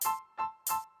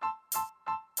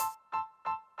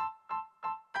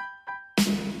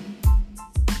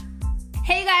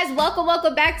guys,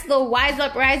 welcome back to the Wise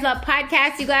Up, Rise Up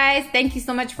podcast, you guys. Thank you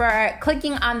so much for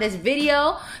clicking on this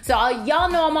video. So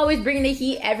y'all know I'm always bringing the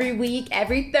heat every week,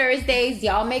 every Thursdays.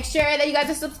 Y'all make sure that you guys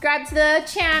are subscribed to the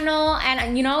channel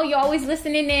and you're always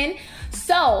listening in.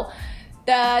 So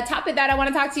the topic that I want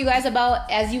to talk to you guys about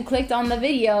as you clicked on the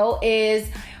video is,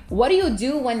 what do you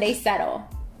do when they settle?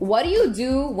 What do you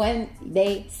do when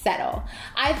they settle?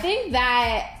 I think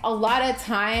that a lot of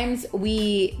times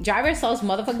we drive ourselves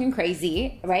motherfucking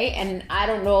crazy, right? And I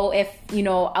don't know if,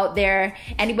 out there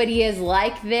anybody is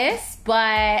like this,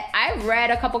 but I've read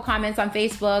a couple comments on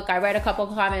Facebook. I read a couple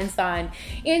comments on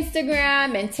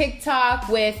Instagram and TikTok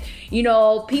with,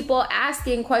 people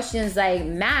asking questions like,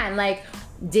 man,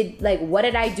 what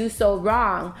did I do so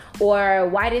wrong? Or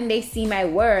why didn't they see my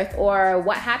worth? Or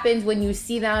what happens when you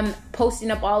see them posting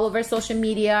up all over social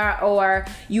media, or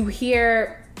you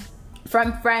hear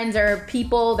from friends or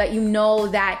people that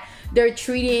that they're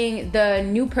treating the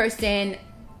new person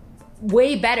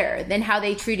way better than how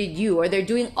they treated you, or they're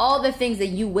doing all the things that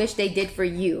you wish they did for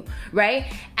you, right?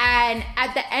 And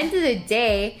at the end of the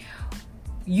day,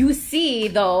 you see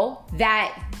though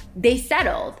that they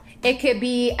settled. It could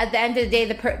be at the end of the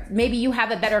day, maybe you have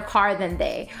a better car than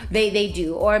they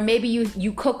do, or maybe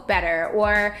you cook better,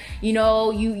 or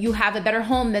you have a better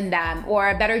home than them,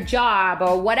 or a better job,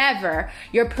 or whatever.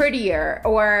 You're prettier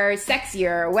or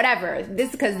sexier, or whatever.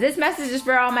 Because this message is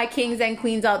for all my kings and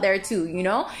queens out there too.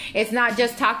 It's not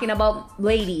just talking about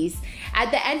ladies. At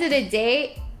the end of the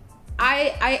day,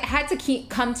 I had to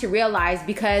come to realize,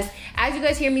 because as you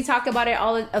guys hear me talk about it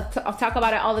all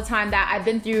the time, that I've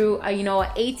been through an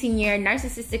 18-year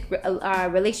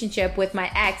narcissistic relationship with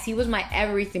my ex. He was my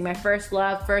everything, my first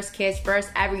love, first kiss, first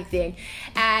everything.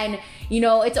 And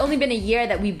it's only been a year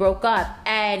that we broke up,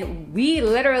 and we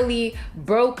literally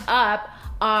broke up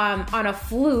on a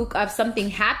fluke of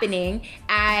something happening.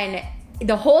 And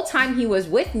the whole time he was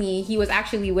with me, he was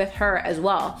actually with her as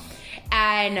well.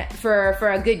 And for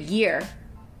a good year.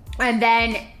 And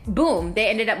then boom, they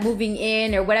ended up moving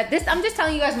in or whatever. I'm just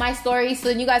telling you guys my story so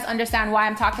then you guys understand why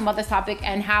I'm talking about this topic,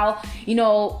 and how,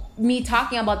 me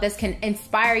talking about this can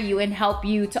inspire you and help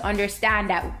you to understand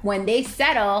that when they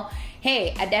settle,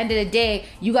 hey, at the end of the day,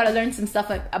 you got to learn some stuff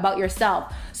about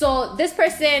yourself. So this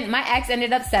person, my ex,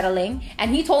 ended up settling,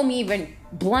 and he told me even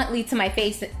bluntly to my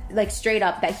face, like straight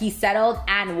up, that he settled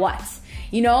and what,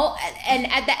 and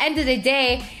at the end of the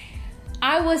day,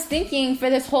 I was thinking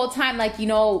for this whole time,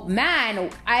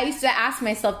 man, I used to ask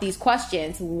myself these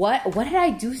questions. What did I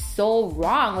do so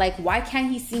wrong? Why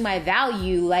can't he see my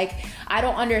value? I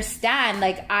don't understand.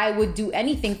 I would do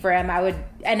anything for him. I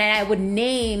would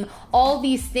name all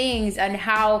these things and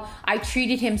how I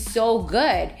treated him so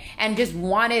good and just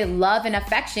wanted love and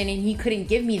affection, and he couldn't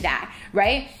give me that,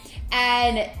 right?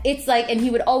 And it's and he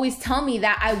would always tell me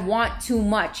that I want too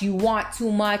much. You want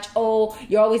too much. Oh,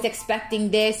 you're always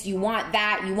expecting this. You want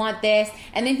that. You want this.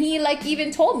 And then he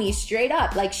even told me straight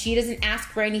up, she doesn't ask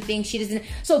for anything. She doesn't.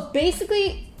 So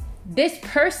basically, this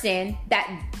person that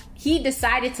he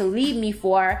decided to leave me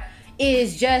for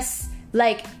is just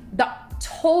the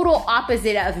total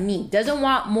opposite of me. Doesn't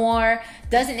want more,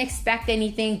 doesn't expect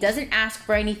anything, doesn't ask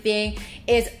for anything,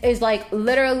 is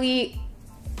literally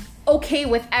okay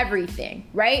with everything,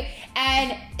 right?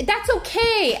 And that's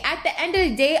okay. At the end of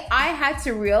the day, I had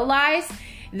to realize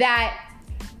that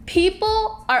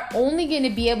people are only going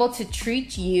to be able to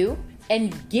treat you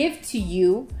and give to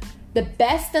you the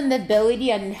best and the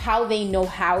ability and how they know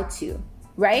how to,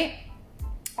 right?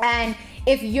 And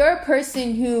if you're a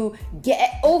person who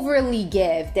overly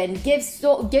gives and gives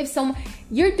some,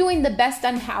 you're doing the best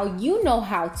on how you know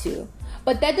how to.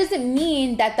 But that doesn't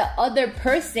mean that the other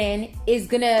person is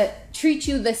gonna treat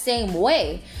you the same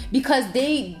way, because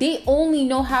they only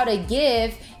know how to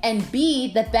give and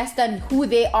be the best on who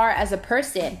they are as a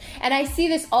person. And I see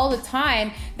this all the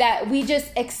time, that we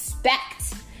just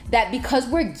expect that because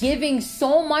we're giving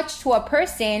so much to a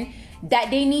person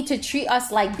that they need to treat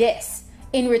us like this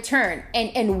in return.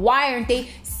 And why aren't they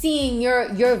seeing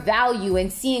your value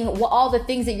and seeing all the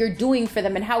things that you're doing for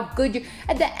them and how good you're.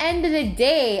 At the end of the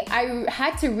day, I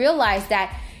had to realize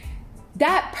that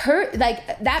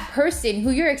person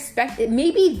who you're expecting,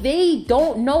 maybe they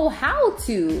don't know how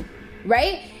to,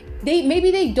 right? Maybe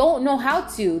they don't know how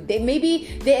to.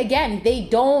 They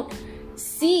don't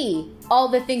see all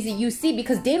the things that you see,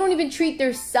 because they don't even treat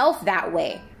themselves that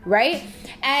way, right?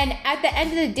 And at the end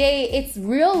of the day, it's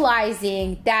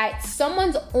realizing that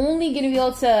someone's only going to be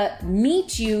able to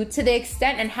meet you to the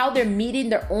extent and how they're meeting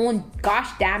their own gosh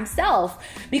damn self.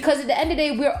 Because at the end of the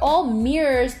day, we're all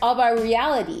mirrors of our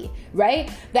reality,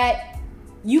 right? That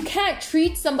you can't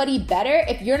treat somebody better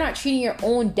if you're not treating your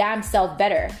own damn self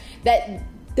better. That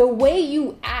the way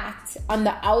you act on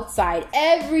the outside,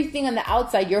 everything on the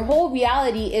outside, your whole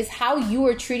reality is how you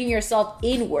are treating yourself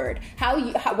inward.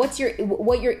 What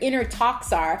your inner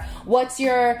talks are, what's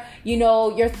your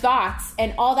thoughts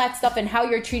and all that stuff, and how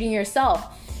you're treating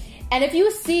yourself. And if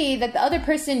you see that the other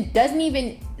person doesn't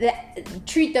even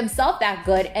treat themselves that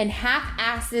good and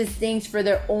half-asses things for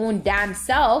their own damn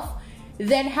self,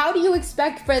 then how do you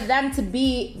expect for them to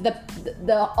be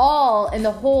the all and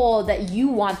the whole that you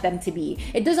want them to be?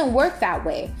 It doesn't work that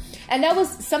way. And that was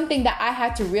something that I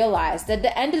had to realize, that at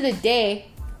the end of the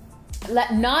day,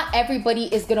 not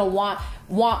everybody is going to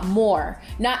want more.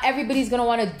 Not everybody's going to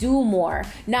want to do more.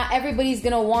 Not everybody's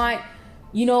going to want,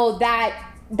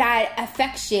 that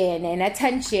affection and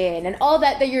attention and all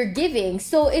that you're giving.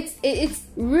 So it's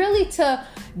really to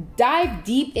dive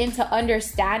deep into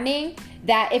understanding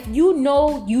that if you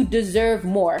know you deserve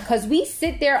more, because we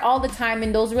sit there all the time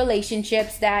in those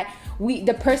relationships that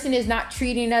the person is not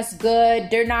treating us good,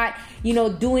 they're not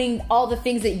doing all the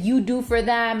things that you do for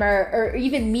them, or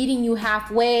even meeting you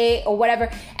halfway or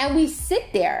whatever, and we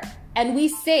sit there and we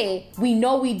say we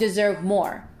know we deserve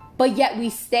more, but yet we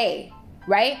stay,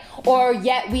 right? Or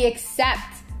yet we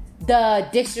accept the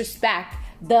disrespect,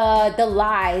 the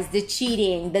lies, the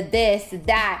cheating, the this,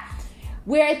 that,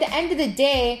 where at the end of the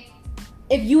day,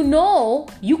 if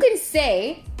you can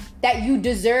say that you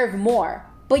deserve more,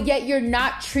 but yet you're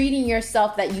not treating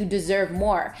yourself that you deserve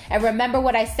more. And remember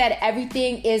what I said,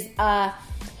 everything is a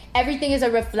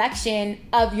reflection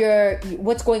of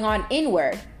what's going on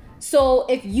inward. So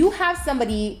if you have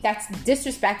somebody that's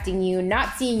disrespecting you,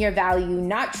 not seeing your value,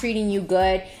 not treating you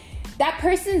good, that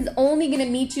person's only going to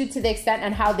meet you to the extent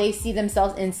on how they see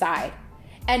themselves inside.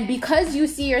 And because you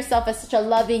see yourself as such a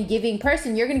loving, giving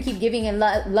person, you're going to keep giving and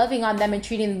loving on them and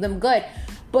treating them good.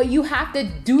 But you have to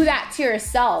do that to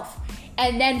yourself.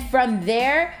 And then from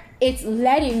there, it's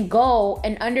letting go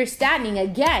and understanding.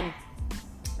 Again,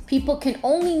 people can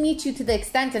only meet you to the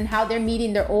extent on how they're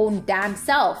meeting their own damn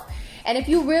self. And if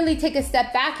you really take a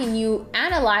step back and you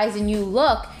analyze and you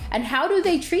look, and how do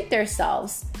they treat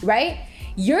themselves, right?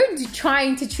 You're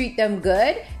trying to treat them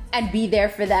good and be there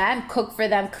for them, cook for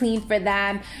them, clean for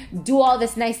them, do all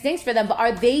this nice things for them. But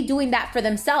are they doing that for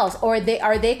themselves? Or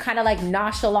are they kind of like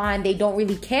nonchalant? They don't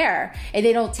really care, and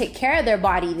they don't take care of their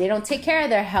body. They don't take care of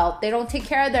their health. They don't take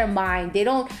care of their mind. They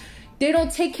don't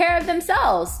take care of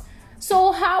themselves.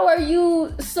 So how are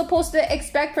you supposed to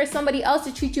expect for somebody else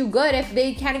to treat you good if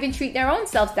they can't even treat their own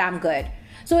selves damn good?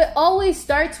 So it always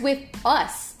starts with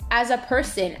us as a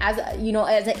person, as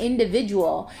an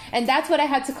individual. And that's what I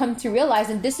had to come to realize.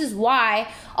 And this is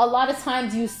why a lot of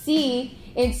times you see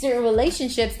in certain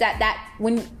relationships that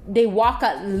when they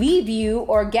leave you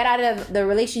or get out of the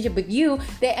relationship with you,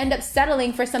 they end up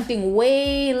settling for something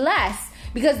way less,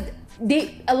 because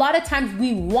a lot of times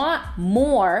we want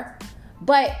more,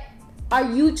 but are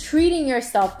you treating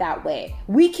yourself that way?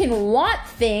 We can want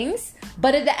things,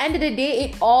 but at the end of the day,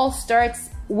 it all starts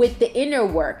with the inner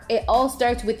work. It all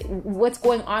starts with what's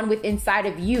going on with inside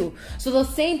of you. So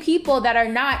those same people that are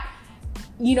not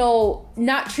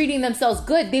treating themselves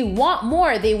good, they want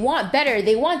more, they want better,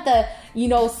 they want the,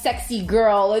 sexy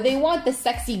girl, or they want the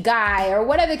sexy guy, or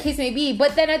whatever the case may be.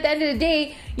 But then at the end of the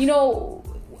day,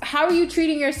 how are you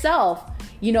treating yourself?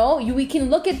 We can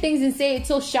look at things and say it's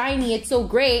so shiny, it's so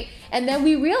great, and then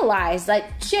we realize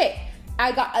shit,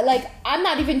 I'm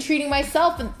not even treating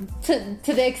myself to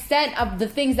the extent of the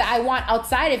things that I want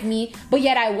outside of me, but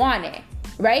yet I want it,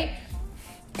 right?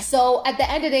 So at the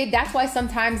end of the day, that's why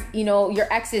sometimes,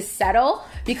 your exes settle,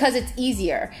 because it's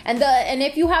easier. And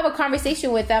if you have a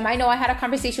conversation with them, I know I had a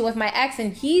conversation with my ex,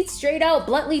 and he straight out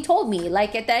bluntly told me,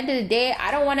 at the end of the day,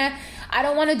 I don't want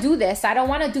to do this. I don't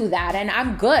want to do that. And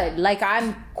I'm good.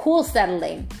 I'm cool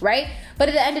settling, right? But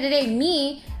at the end of the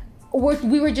day,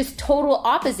 we were just total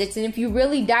opposites. And if you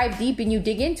really dive deep and you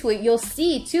dig into it, you'll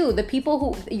see too, the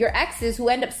people your exes who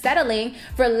end up settling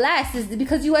for less is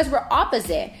because you guys were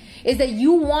opposite. Is that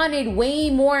you wanted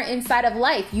way more inside of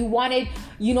life. You wanted,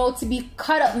 to be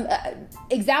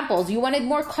examples. You wanted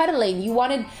more cuddling. You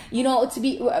wanted, to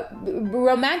be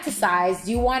romanticized.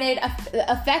 You wanted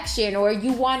affection, or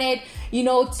you wanted,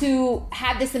 to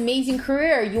have this amazing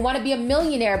career. You want to be a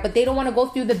millionaire, but they don't want to go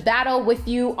through the battle with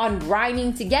you on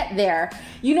grinding to get there.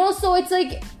 So it's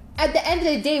at the end of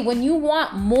the day, when you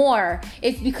want more,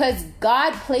 it's because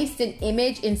God placed an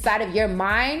image inside of your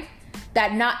mind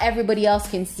that not everybody else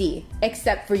can see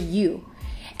except for you.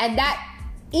 And that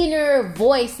inner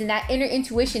voice and that inner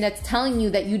intuition that's telling you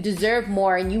that you deserve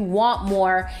more and you want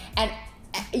more and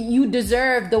you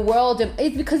deserve the world,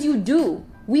 it's because you do.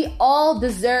 We all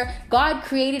deserve. God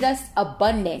created us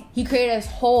abundant. He created us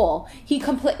whole. He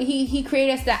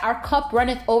created us that our cup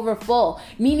runneth over full,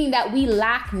 meaning that we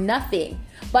lack nothing.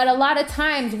 But a lot of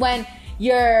times when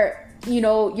you're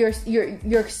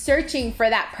searching for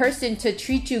that person to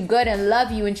treat you good and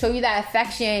love you and show you that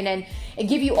affection and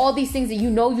give you all these things that you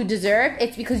know you deserve,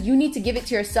 it's because you need to give it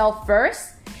to yourself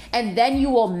first, and then you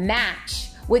will match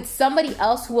with somebody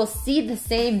else who will see the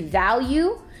same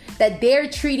value, that they're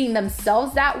treating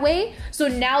themselves that way. So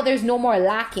now there's no more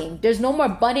lacking. There's no more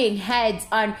butting heads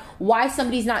on why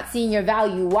somebody's not seeing your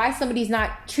value, why somebody's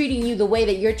not treating you the way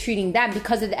that you're treating them.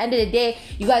 Because at the end of the day,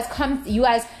 you guys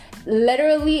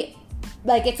literally,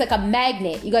 like, it's like a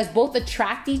magnet. You guys both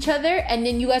attract each other, and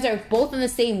then you guys are both on the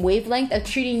same wavelength of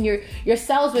treating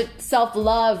yourselves with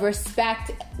self-love, respect,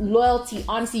 loyalty,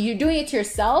 honesty. You're doing it to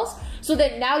yourselves, so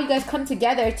that now you guys come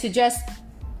together to just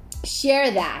share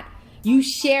that. You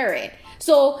share it.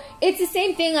 So it's the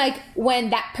same thing like when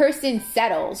that person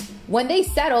settles. When they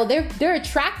settle, they're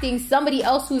attracting somebody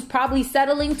else who's probably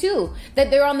settling too. That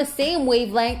they're on the same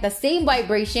wavelength, the same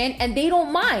vibration, and they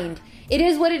don't mind. It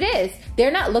is what it is.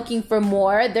 They're not looking for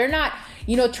more. They're not,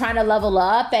 trying to level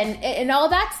up and all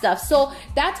that stuff. So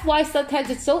that's why sometimes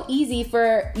it's so easy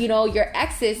for, your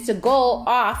exes to go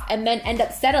off and then end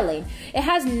up settling. It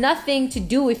has nothing to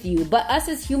do with you. But us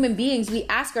as human beings, we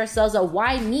ask ourselves,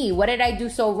 why me? What did I do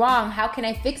so wrong? How can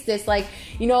I fix this?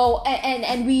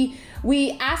 And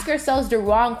we ask ourselves the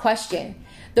wrong question.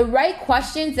 The right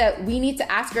questions that we need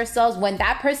to ask ourselves when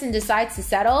that person decides to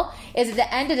settle is, at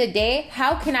the end of the day,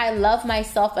 how can I love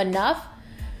myself enough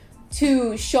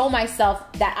to show myself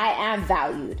that I am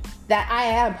valued, that I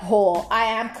am whole, I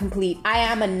am complete, I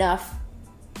am enough,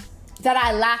 that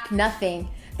I lack nothing,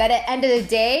 that at the end of the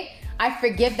day, I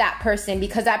forgive that person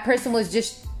because that person was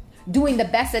just doing the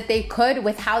best that they could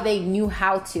with how they knew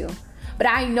how to. But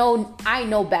I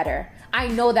know better. I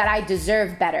know that I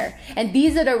deserve better. And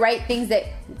these are the right things that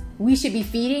we should be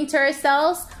feeding to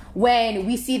ourselves when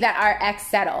we see that our ex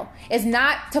settle. It's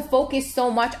not to focus so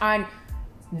much on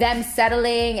them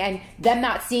settling and them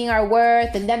not seeing our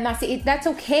worth and them not seeing, that's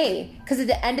okay. Because at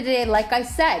the end of the day, like I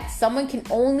said, someone can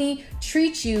only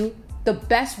treat you the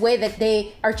best way that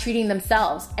they are treating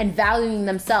themselves and valuing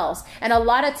themselves. And a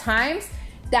lot of times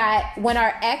that when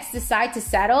our ex decide to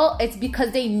settle, it's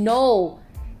because they know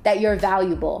that you're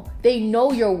valuable. They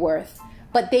know your worth,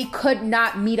 but they could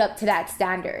not meet up to that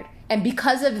standard. And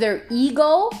because of their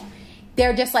ego,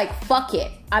 they're just like, fuck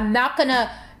it. I'm not gonna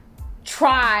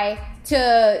try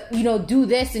to, do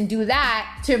this and do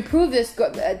that to improve this,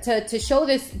 to show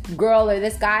this girl or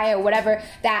this guy or whatever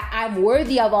that I'm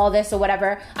worthy of all this or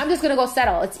whatever. I'm just gonna go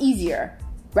settle. It's easier,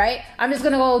 right? I'm just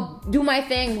gonna go do my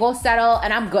thing, go settle,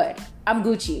 and I'm good. I'm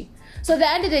Gucci. So at the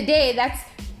end of the day, that's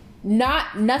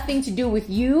nothing to do with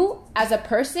you as a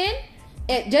person.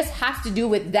 It just has to do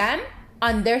with them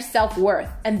on their self-worth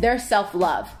and their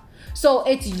self-love. So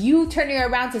it's you turning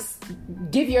around to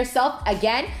give yourself,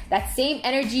 again, that same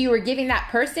energy you were giving that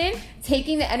person,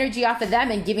 taking the energy off of them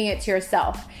and giving it to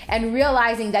yourself, and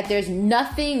realizing that there's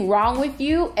nothing wrong with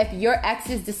you if your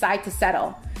exes decide to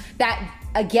settle. That,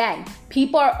 again,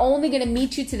 people are only going to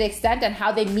meet you to the extent on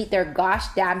how they meet their gosh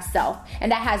damn self.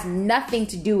 And that has nothing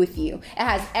to do with you. It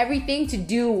has everything to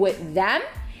do with them.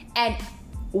 And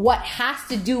what has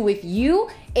to do with you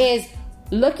is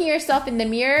looking yourself in the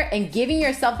mirror and giving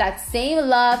yourself that same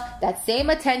love, that same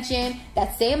attention,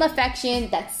 that same affection,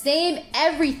 that same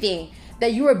everything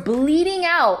that you are bleeding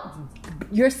out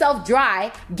yourself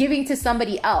dry, giving to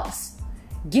somebody else.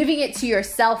 Giving it to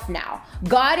yourself now.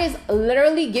 God is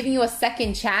literally giving you a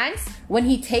second chance when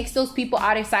he takes those people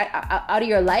out of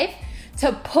your life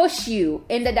to push you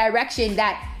in the direction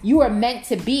that you are meant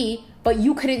to be, but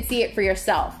you couldn't see it for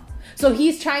yourself. So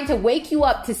he's trying to wake you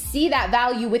up to see that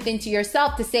value within to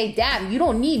yourself, to say, damn, you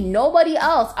don't need nobody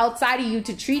else outside of you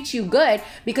to treat you good,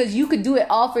 because you could do it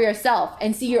all for yourself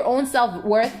and see your own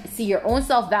self-worth, see your own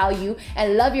self-value,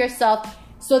 and love yourself,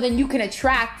 so then you can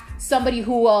attract somebody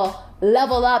who will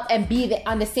level up and be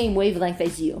on the same wavelength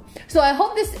as you. So I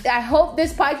hope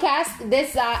this podcast,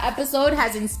 this episode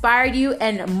has inspired you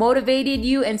and motivated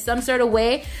you in some sort of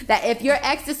way, that if your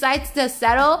ex decides to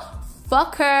settle,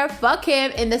 fuck her, fuck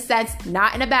him, in the sense,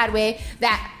 not in a bad way,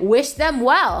 that wish them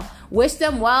well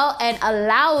and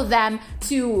allow them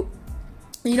to,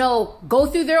 go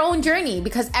through their own journey,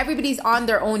 because everybody's on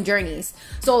their own journeys.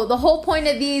 So the whole point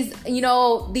of these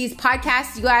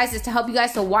podcasts, you guys, is to help you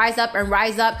guys to wise up and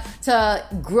rise up, to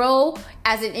grow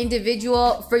as an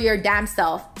individual for your damn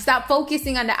self. Stop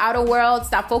focusing on the outer world,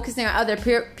 stop focusing on other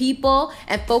people,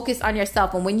 and focus on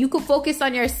yourself. And when you can focus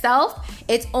on yourself,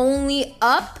 it's only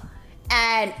up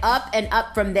and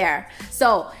up from there.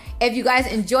 So if you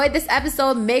guys enjoyed this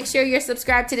episode, make sure you're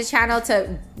subscribed to the channel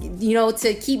to,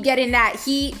 to keep getting that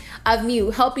heat of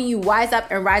me helping you wise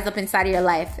up and rise up inside of your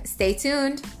life. Stay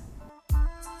tuned.